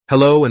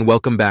Hello and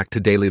welcome back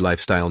to Daily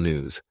Lifestyle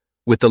News,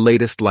 with the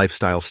latest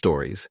lifestyle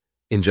stories,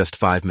 in just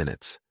 5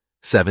 minutes,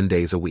 7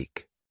 days a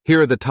week.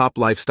 Here are the top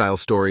lifestyle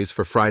stories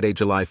for Friday,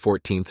 July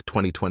 14th,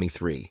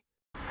 2023.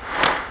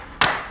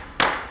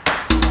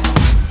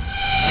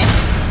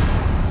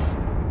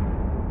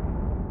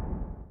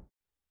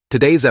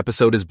 Today's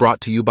episode is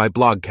brought to you by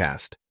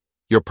Blogcast,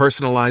 your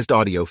personalized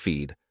audio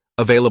feed,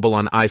 available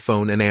on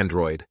iPhone and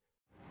Android.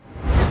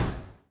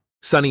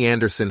 Sunny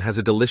Anderson has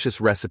a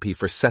delicious recipe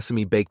for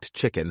sesame baked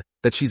chicken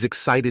that she's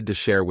excited to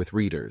share with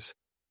readers.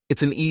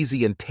 It's an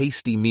easy and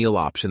tasty meal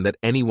option that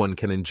anyone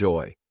can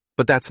enjoy,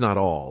 but that's not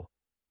all.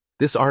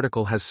 This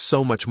article has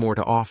so much more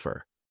to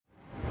offer.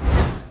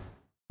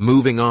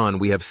 Moving on,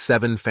 we have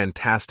 7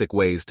 fantastic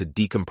ways to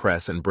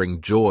decompress and bring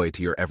joy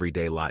to your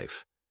everyday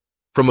life.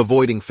 From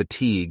avoiding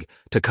fatigue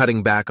to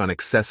cutting back on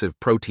excessive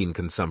protein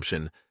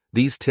consumption,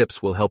 these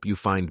tips will help you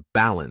find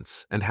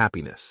balance and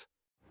happiness.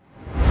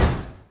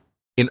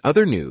 In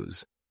other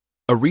news,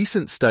 a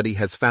recent study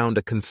has found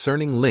a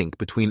concerning link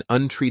between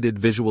untreated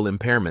visual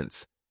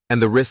impairments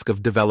and the risk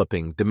of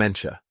developing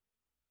dementia.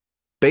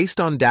 Based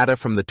on data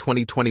from the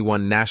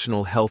 2021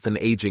 National Health and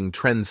Aging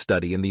Trends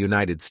Study in the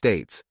United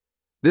States,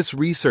 this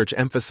research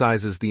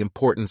emphasizes the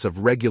importance of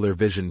regular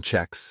vision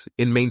checks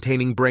in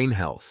maintaining brain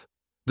health.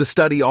 The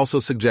study also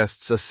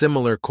suggests a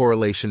similar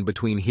correlation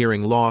between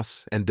hearing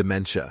loss and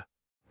dementia.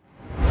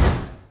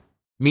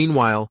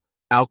 Meanwhile,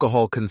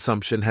 alcohol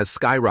consumption has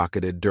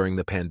skyrocketed during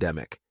the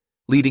pandemic,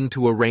 leading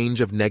to a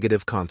range of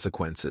negative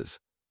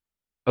consequences.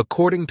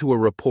 According to a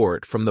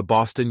report from the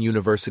Boston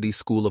University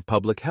School of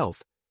Public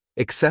Health,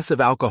 excessive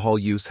alcohol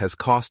use has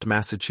cost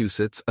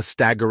Massachusetts a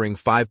staggering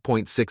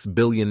 $5.6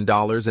 billion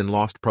in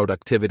lost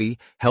productivity,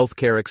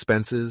 healthcare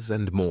expenses,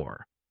 and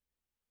more.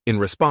 In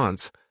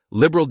response,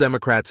 liberal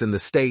Democrats in the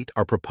state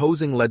are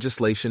proposing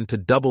legislation to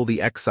double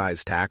the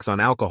excise tax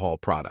on alcohol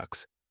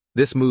products.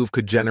 This move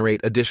could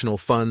generate additional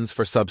funds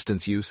for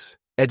substance use,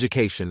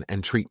 education,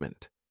 and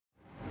treatment.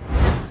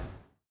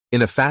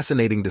 In a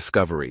fascinating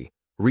discovery,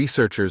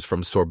 researchers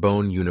from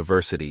Sorbonne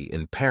University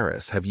in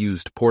Paris have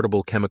used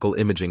portable chemical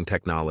imaging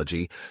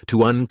technology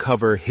to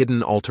uncover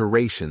hidden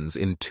alterations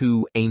in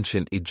 2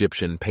 ancient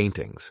Egyptian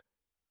paintings.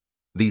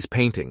 These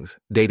paintings,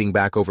 dating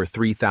back over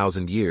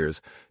 3,000 years,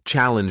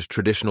 challenge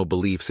traditional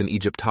beliefs in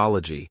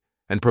Egyptology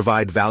and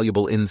provide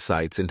valuable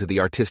insights into the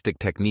artistic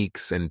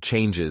techniques and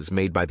changes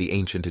made by the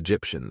ancient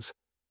Egyptians.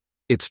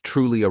 It's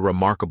truly a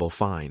remarkable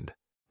find.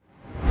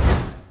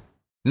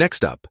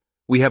 Next up,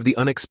 we have the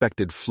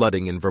unexpected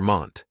flooding in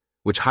Vermont,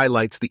 which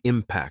highlights the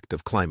impact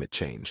of climate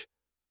change.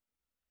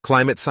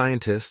 Climate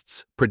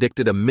scientists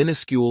predicted a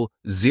minuscule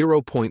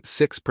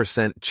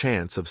 0.6%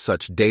 chance of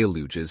such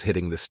deluges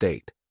hitting the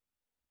state.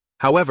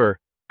 However,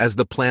 as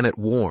the planet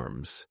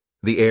warms,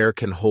 the air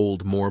can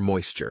hold more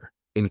moisture,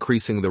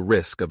 increasing the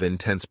risk of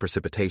intense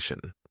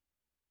precipitation.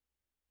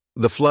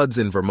 The floods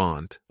in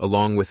Vermont,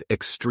 along with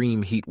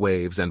extreme heat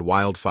waves and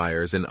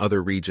wildfires in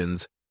other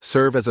regions,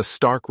 serve as a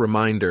stark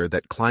reminder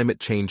that climate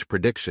change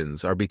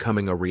predictions are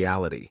becoming a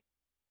reality.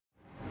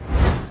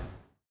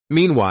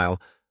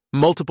 Meanwhile,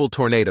 multiple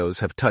tornadoes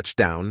have touched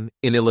down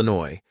in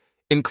Illinois,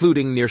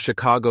 including near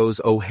Chicago's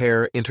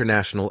O'Hare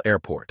International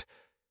Airport.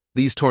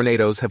 These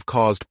tornadoes have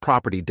caused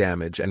property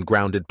damage and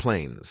grounded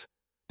planes.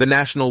 The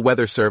National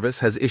Weather Service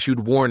has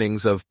issued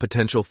warnings of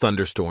potential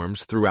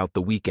thunderstorms throughout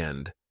the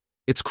weekend.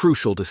 It's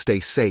crucial to stay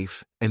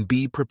safe and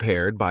be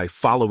prepared by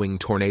following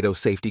tornado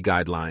safety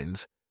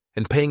guidelines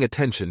and paying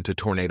attention to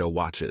tornado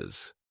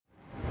watches.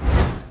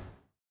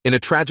 In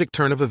a tragic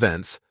turn of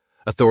events,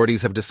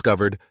 authorities have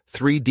discovered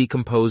 3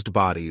 decomposed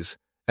bodies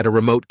at a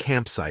remote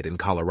campsite in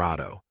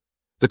Colorado.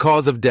 The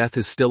cause of death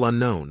is still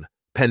unknown,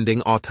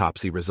 pending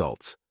autopsy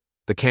results.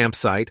 The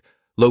campsite,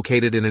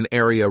 located in an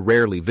area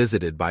rarely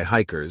visited by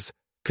hikers,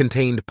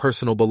 contained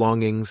personal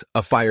belongings,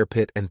 a fire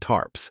pit, and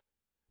tarps.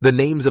 The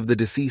names of the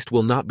deceased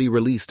will not be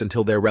released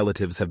until their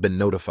relatives have been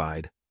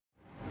notified.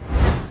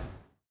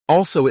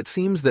 Also, it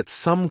seems that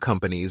some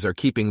companies are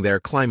keeping their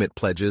climate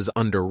pledges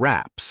under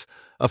wraps,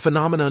 a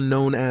phenomenon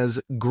known as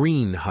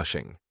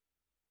greenhushing.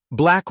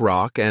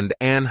 BlackRock and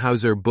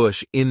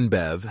Anheuser-Busch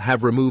InBev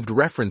have removed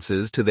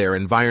references to their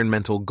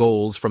environmental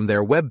goals from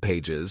their web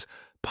pages,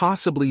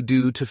 possibly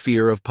due to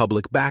fear of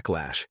public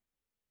backlash.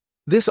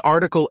 This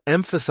article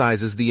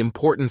emphasizes the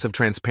importance of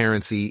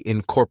transparency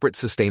in corporate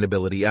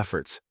sustainability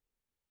efforts.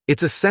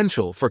 It's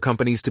essential for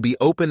companies to be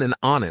open and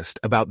honest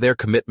about their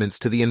commitments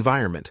to the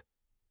environment.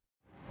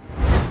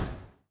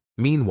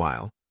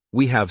 Meanwhile,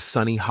 we have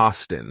Sunny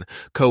Hostin,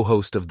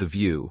 co-host of The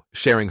View,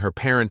 sharing her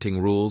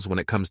parenting rules when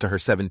it comes to her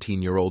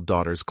 17-year-old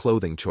daughter's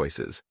clothing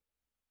choices.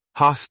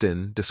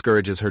 Hostin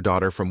discourages her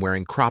daughter from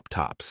wearing crop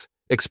tops,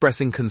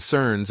 expressing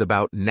concerns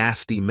about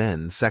nasty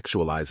men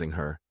sexualizing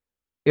her.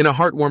 In a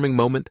heartwarming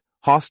moment,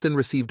 Hostin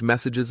received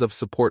messages of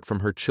support from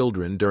her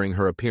children during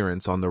her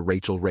appearance on The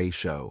Rachel Ray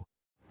Show.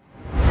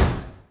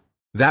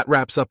 That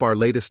wraps up our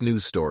latest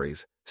news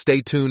stories.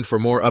 Stay tuned for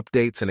more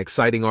updates and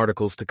exciting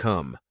articles to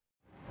come.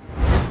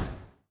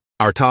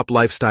 Our top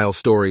lifestyle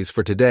stories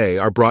for today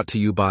are brought to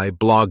you by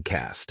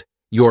Blogcast,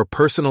 your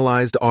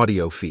personalized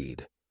audio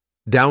feed.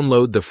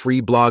 Download the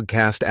free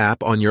Blogcast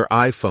app on your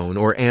iPhone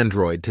or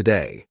Android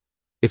today.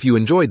 If you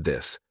enjoyed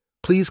this,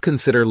 please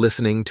consider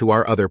listening to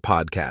our other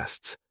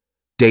podcasts: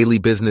 Daily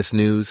Business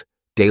News,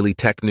 Daily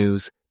Tech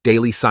News,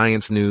 Daily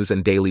Science News,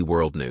 and Daily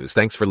World News.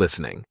 Thanks for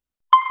listening.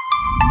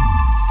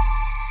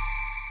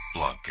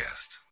 Blogcast.